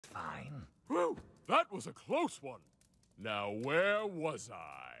Fine. Whew, that was a close one. Now, where was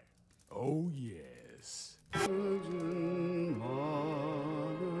I? Oh, yes.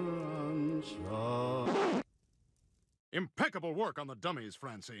 Impeccable work on the dummies,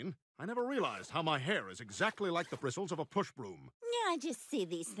 Francine. I never realized how my hair is exactly like the bristles of a push broom. Yeah, I just see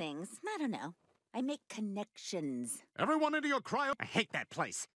these things. I don't know. I make connections. Everyone into your cryo... I hate that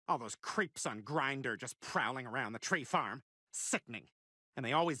place. All those creeps on Grindr just prowling around the tree farm. Sickening. And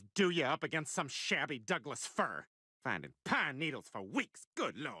they always do you up against some shabby Douglas fir. Finding pine needles for weeks,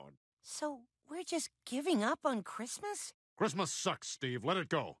 good lord. So, we're just giving up on Christmas? Christmas sucks, Steve. Let it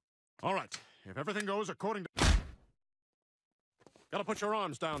go. All right, if everything goes according to... Gotta put your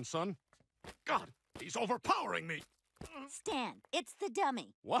arms down, son. God, he's overpowering me. Stan, it's the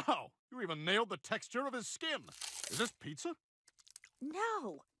dummy. Wow, you even nailed the texture of his skin. Is this pizza?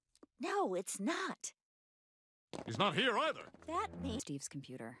 No, it's not. He's not here either. That means... Steve's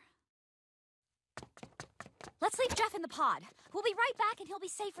computer. Let's leave Jeff in the pod. We'll be right back and he'll be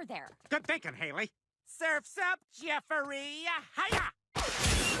safer there. Good thinking, Haley. Surf's up, Jeffrey. Hiya!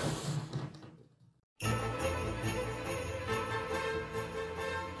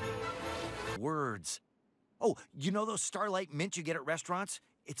 Words. Oh, you know those Starlight Mint you get at restaurants?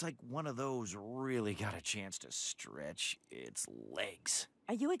 It's like one of those really got a chance to stretch its legs.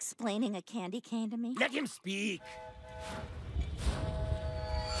 Are you explaining a candy cane to me? Let him speak!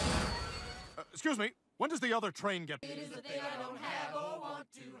 Excuse me, when does the other train get... It is the thing I don't have or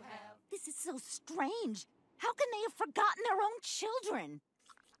want to have. This is so strange. How can they have forgotten their own children?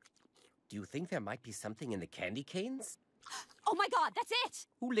 Do you think there might be something in the candy canes? Oh my god, that's it!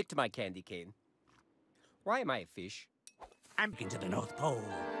 Who licked my candy cane? Why am I a fish? I'm into the North Pole.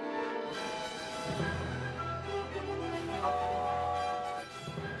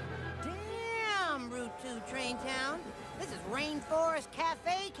 Damn, Route 2 Train Town. This is Rainforest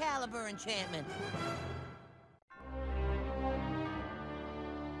Cafe caliber enchantment.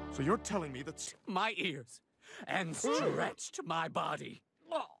 So you're telling me that... My ears. And stretched my body.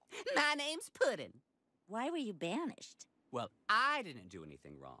 My name's Puddin'. Why were you banished? Well, I didn't do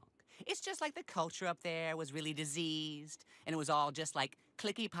anything wrong. It's just like the culture up there was really diseased, and it was all just like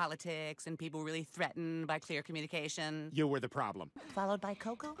cliquey politics, and people really threatened by clear communication. You were the problem. Followed by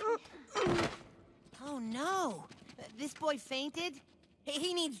Coco? Oh, no. This boy fainted?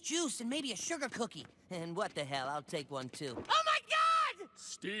 He needs juice and maybe a sugar cookie. And what the hell, I'll take one too. Oh, my God!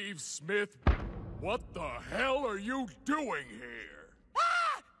 Steve Smith, what the hell are you doing here?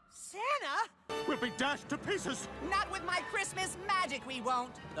 Ah! Santa? We'll be dashed to pieces. Not with my Christmas magic, we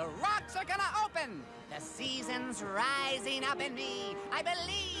won't. The rocks are gonna open. The season's rising up in me. I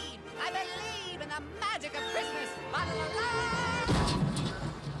believe in the magic of Christmas. Ba-la-la!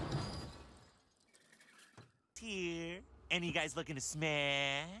 Here. Any guys looking to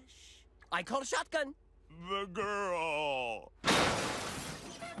smash? I call shotgun. The girl.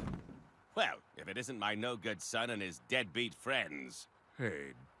 Well, if it isn't my no-good son and his deadbeat friends.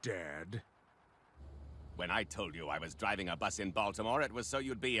 Hey, Dad. When I told you I was driving a bus in Baltimore, it was so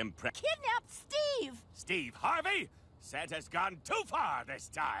you'd be impressed. Kidnapped Steve! Steve Harvey? Santa's gone too far this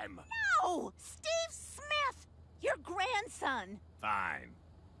time. No! Steve Smith! Your grandson! Fine.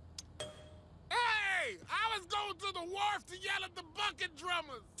 Hey! I was going to the wharf to yell at the bucket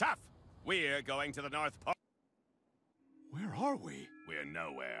drummers! Tough! We're going to the North Pole. Where are we? We're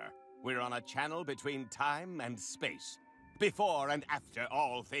nowhere. We're on a channel between time and space. Before and after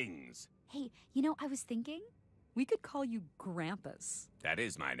all things. Hey, you know, I was thinking we could call you Grampus. That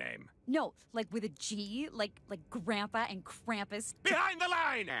is my name. No, like with a G, like Grandpa and Krampus. Behind the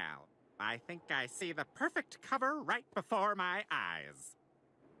line! Now, I think I see the perfect cover right before my eyes.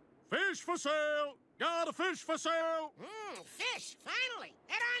 Fish for sale! Got a fish for sale! Fish, finally.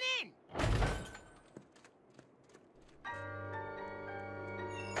 Head on in.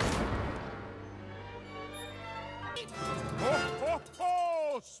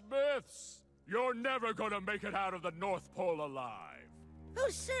 Ho, Smiths! You're never gonna make it out of the North Pole alive. Oh,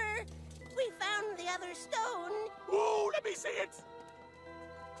 sir, we found the other stone. Ooh, let me see it!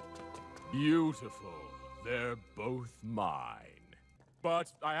 Beautiful. They're both mine.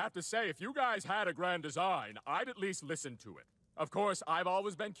 But I have to say, if you guys had a grand design, I'd at least listen to it. Of course, I've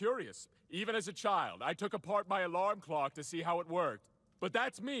always been curious. Even as a child, I took apart my alarm clock to see how it worked. But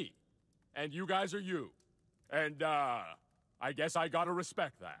that's me. And you guys are you. And, I guess I gotta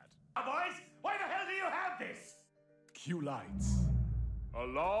respect that. Boys, why the hell do you have this? Cue lights. A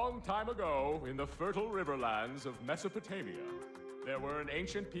long time ago, in the fertile riverlands of Mesopotamia, there were an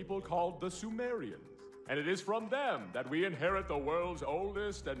ancient people called the Sumerians. And it is from them that we inherit the world's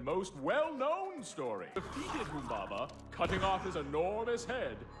oldest and most well-known story. Defeated Humbaba, cutting off his enormous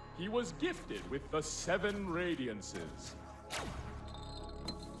head, he was gifted with the 7 Radiances,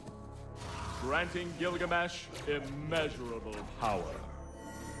 granting Gilgamesh immeasurable power.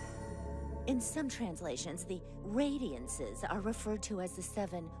 In some translations, the Radiances are referred to as the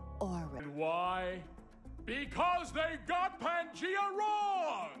 7 Aura. And why? Because they got Pangea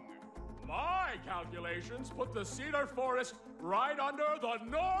wrong! My calculations put the cedar forest right under the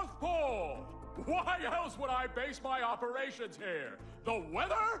North Pole! Why else would I base my operations here? The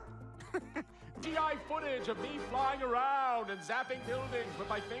weather? GI footage of me flying around and zapping buildings with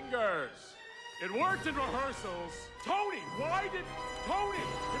my fingers. It worked in rehearsals. Tony, can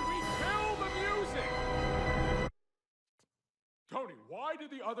we kill the music? Tony, why did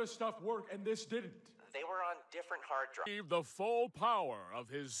the other stuff work and this didn't? They were on different hard drives. The full power of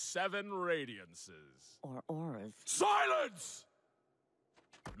his 7 Radiances. Or auras. Silence!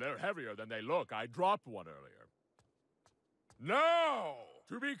 They're heavier than they look. I dropped one earlier. Now,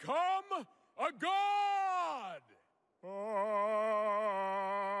 to become a god! 5,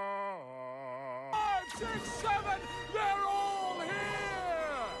 6, 7, they're all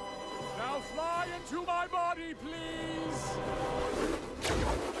here! Now fly into my body, please!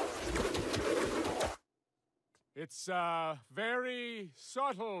 It's a very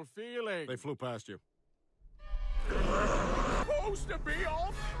subtle feeling. They flew past you. Supposed to be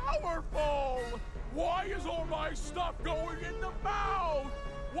all powerful! Why is all my stuff going in the mouth?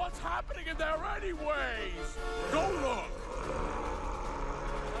 What's happening in there anyways? Go look!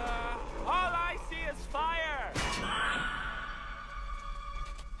 All I see is fire!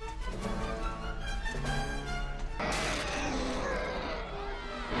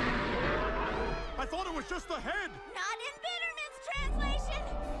 I thought it was just the head! Not in Bitterman's translation!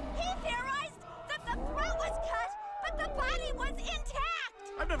 He theorized that the throat was cut, but the body was intact!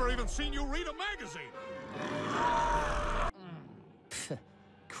 I've never even seen you read a magazine!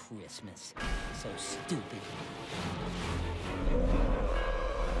 Christmas. So stupid.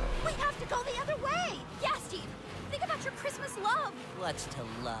 We have to go the other way! Yeah, Steve. Think about your Christmas love. What's to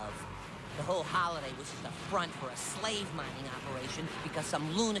love? The whole holiday was just a front for a slave mining operation because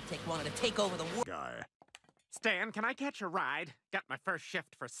some lunatic wanted to take over the world. Guy. Stan, can I catch a ride? Got my first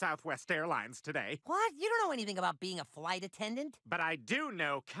shift for Southwest Airlines today. What? You don't know anything about being a flight attendant? But I do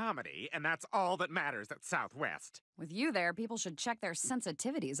know comedy, and that's all that matters at Southwest. With you there, people should check their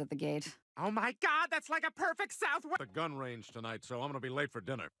sensitivities at the gate. Oh my God, that's like a perfect Southwest. The gun range tonight, so I'm gonna be late for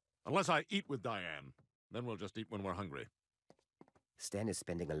dinner. Unless I eat with Diane. Then we'll just eat when we're hungry. Stan is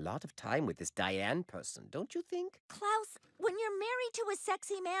spending a lot of time with this Diane person, don't you think? Klaus, when you're married to a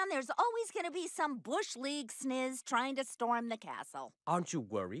sexy man, there's always gonna be some Bush League sniz trying to storm the castle. Aren't you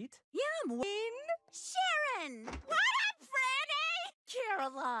worried? Yeah, I'm Sharon! What up, Franny?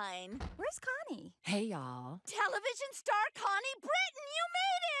 Caroline. Where's Connie? Hey, y'all. Television star Connie Britton, you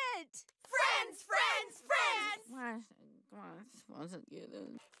made it! Friends!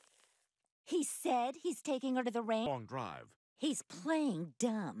 He said he's taking her to the range. Long drive. He's playing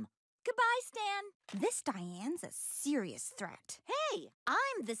dumb. Goodbye, Stan. This Diane's a serious threat. Hey,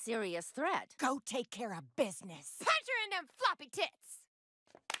 I'm the serious threat. Go take care of business. Punch her in them floppy tits!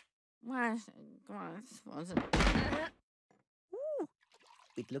 Ooh,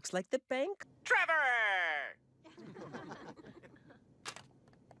 it looks like the bank. Trevor!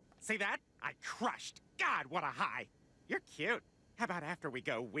 See that? I crushed. God, what a high. You're cute. How about after we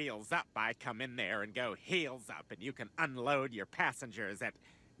go wheels up, I come in there and go heels up, and you can unload your passengers at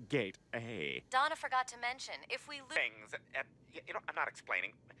Gate A. Donna forgot to mention, if we lose... Things at, you know, I'm not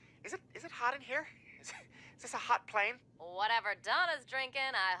explaining. Is it hot in here? Is this a hot plane? Whatever Donna's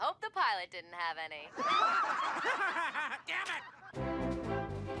drinking, I hope the pilot didn't have any. Damn it!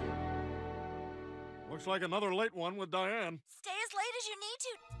 Looks like another late one with Diane. Stay as late as you need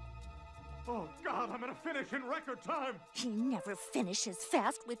to. Oh, God, I'm gonna finish in record time. He never finishes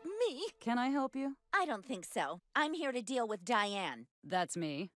fast with me. Can I help you? I don't think so. I'm here to deal with Diane. That's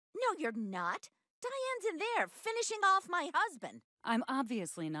me. No, you're not. Diane's in there, finishing off my husband. I'm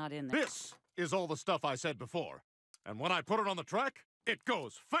obviously not in there. This is all the stuff I said before. And when I put it on the track, it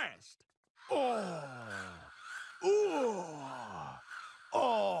goes fast. Oh. Ooh.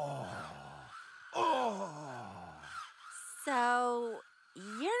 Oh. Oh. So,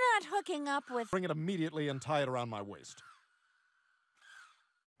 you're not hooking up with... Bring it immediately and tie it around my waist.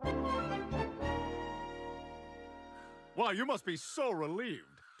 Wow, you must be so relieved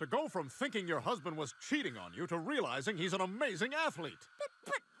to go from thinking your husband was cheating on you to realizing he's an amazing athlete.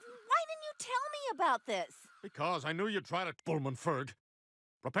 But why didn't you tell me about this? Because I knew you'd try to... Bullman Ferg.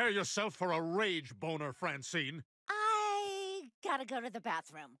 Prepare yourself for a rage boner, Francine. I gotta go to the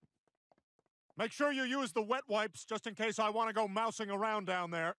bathroom. Make sure you use the wet wipes just in case I want to go mousing around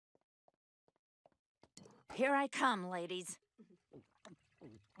down there. Here I come, ladies.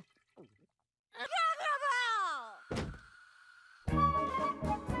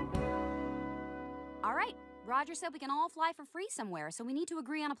 All right, Roger said we can all fly for free somewhere, so we need to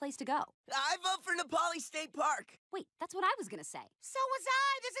agree on a place to go. I vote for Nepali State Park. Wait, that's what I was gonna say. So was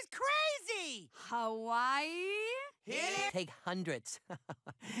I. This is crazy. Hawaii? Here. Take hundreds.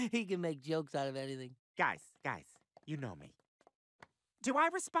 He can make jokes out of anything. Guys, you know me. Do I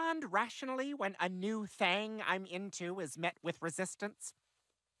respond rationally when a new thing I'm into is met with resistance?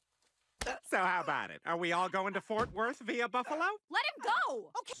 So how about it? Are we all going to Fort Worth via Buffalo? Let him go!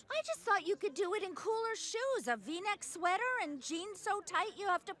 Okay. I just thought you could do it in cooler shoes. A V-neck sweater and jeans so tight you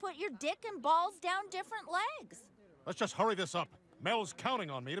have to put your dick and balls down different legs. Let's just hurry this up. Mel's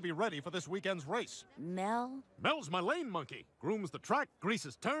counting on me to be ready for this weekend's race. Mel? Mel's my lane monkey. Grooms the track,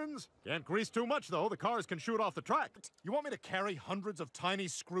 greases turns. Can't grease too much, though. The cars can shoot off the track. You want me to carry hundreds of tiny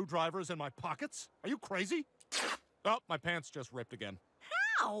screwdrivers in my pockets? Are you crazy? Oh, my pants just ripped again.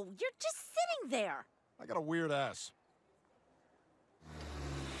 How? You're just sitting there. I got a weird ass.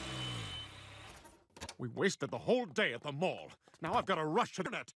 We wasted the whole day at the mall. Now I've got to rush to the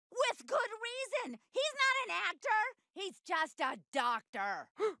net. With good reason. He's not an actor. He's just a doctor.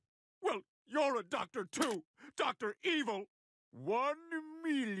 Well, you're a doctor, too. Dr. Evil. $1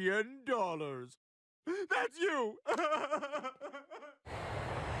 million. That's you.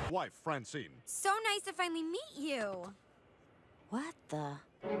 Wife, Francine. So nice to finally meet you. What the?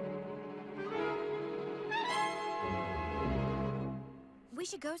 We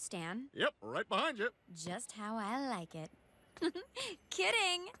should go, Stan. Yep, right behind you. Just how I like it.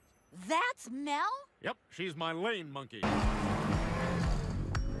 Kidding. That's Mel? Yep, she's my lane monkey. I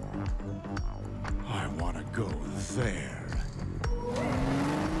want to go there.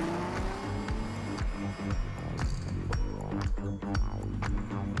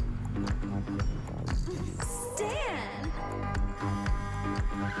 Stan!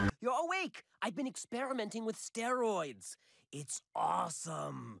 You're awake! I've been experimenting with steroids. It's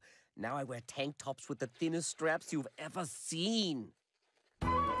awesome. Now I wear tank tops with the thinnest straps you've ever seen.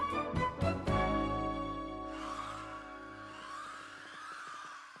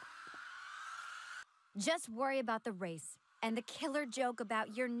 Just worry about the race and the killer joke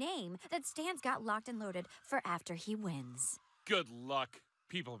about your name that Stan's got locked and loaded for after he wins. Good luck.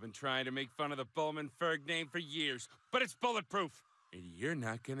 People have been trying to make fun of the Bowman-Ferg name for years, but it's bulletproof. And you're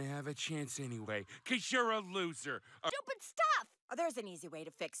not gonna have a chance anyway, 'cause you're a loser. Stupid stuff! Oh, there's an easy way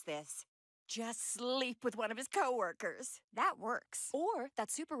to fix this. Just sleep with one of his coworkers. That works. Or that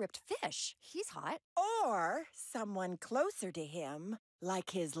super ripped fish. He's hot. Or someone closer to him, like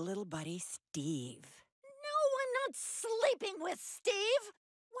his little buddy Steve. No, I'm not sleeping with Steve!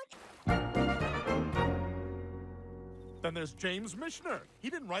 What? Then there's James Michener. He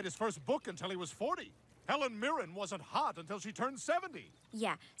didn't write his first book until he was 40. Helen Mirren wasn't hot until she turned 70.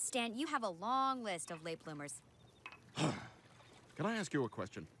 Yeah, Stan, you have a long list of late bloomers. Can I ask you a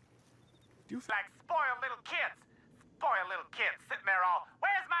question? Do you Like spoiled little kids. Spoiled little kids sitting there all,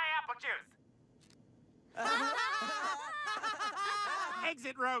 where's my apple juice?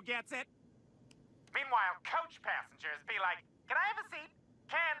 Exit row gets it. Meanwhile, coach passengers be like, can I have a seat?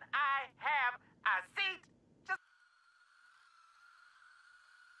 Can I have a seat? Just...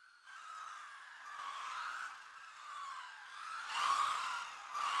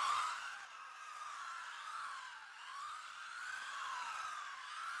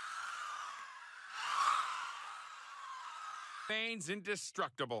 Bane's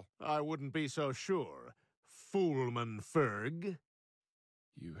indestructible. I wouldn't be so sure. Foolman Ferg.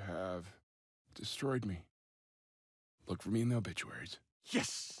 You have destroyed me. Look for me in the obituaries.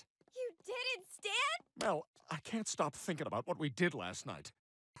 Yes! You did it, Stan? Mel, I can't stop thinking about what we did last night.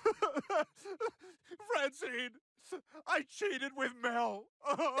 Francine, I cheated with Mel.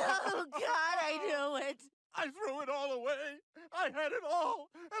 Oh, God, I knew it. I threw it all away. I had it all,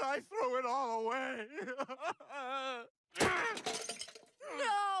 and I threw it all away.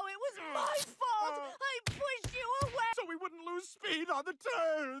 No, it was my fault. I pushed you away. So we wouldn't lose speed on the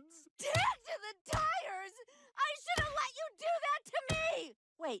turns. Damn to the tires! I should have let you do that to me!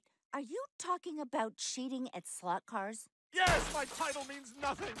 Wait, are you talking about cheating at slot cars? Yes, my title means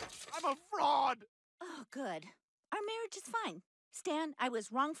nothing. I'm a fraud. Oh, good. Our marriage is fine. Stan, I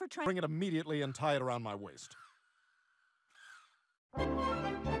was wrong for trying... Bring it immediately and tie it around my waist.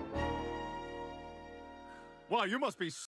 Wow, you must be